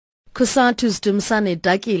Cosatu's Dumsane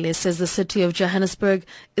Dakile says the city of Johannesburg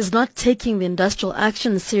is not taking the industrial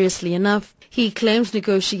action seriously enough. He claims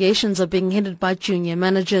negotiations are being hindered by junior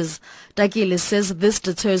managers. Dakile says this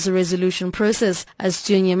deters the resolution process as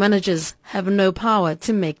junior managers have no power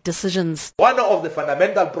to make decisions. One of the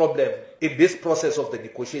fundamental problems in this process of the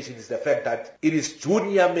negotiation is the fact that it is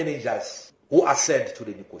junior managers who are sent to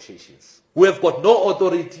the negotiations, who have got no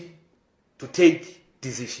authority to take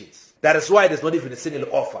decisions. That is why there's not even a single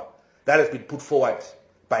offer that has been put forward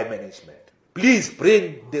by management. Please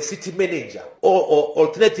bring the city manager or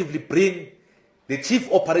alternatively bring the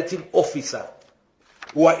chief operating officer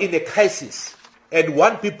who are in a crisis and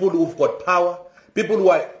want people who've got power, people who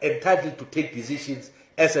are entitled to take decisions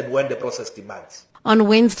as and when the process demands. On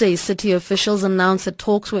Wednesday, city officials announced that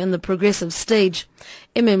talks were in the progressive stage.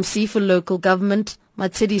 MMC for local government,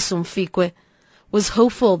 Matsedi Somfikwe, was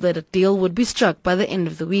hopeful that a deal would be struck by the end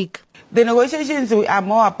of the week. The negotiations are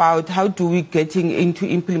more about how do we getting into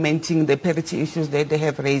implementing the parity issues that they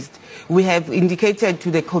have raised. We have indicated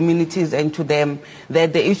to the communities and to them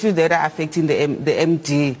that the issues that are affecting the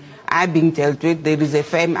MD are being dealt with. There is a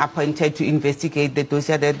firm appointed to investigate the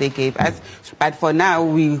dossier that they gave us. But for now,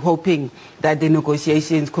 we're hoping that the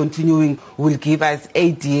negotiations continuing will give us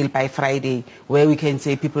a deal by Friday where we can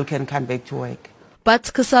say people can come back to work. But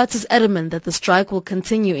Cosatu is adamant that the strike will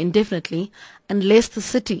continue indefinitely unless the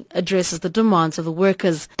city addresses the demands of the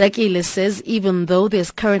workers. Dakile says even though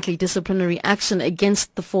there's currently disciplinary action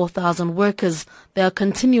against the 4,000 workers, they are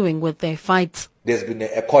continuing with their fight. There's been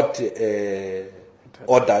a court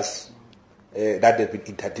orders that have been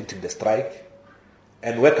interdicting the strike,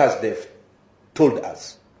 and workers, they've told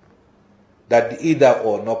us that either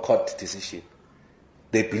or no court decision,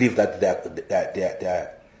 they believe that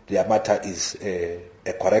their matter is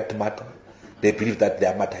a correct matter. They believe that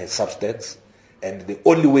their matter has substance, and the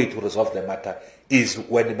only way to resolve the matter is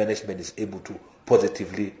when the management is able to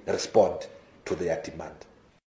positively respond to their demand.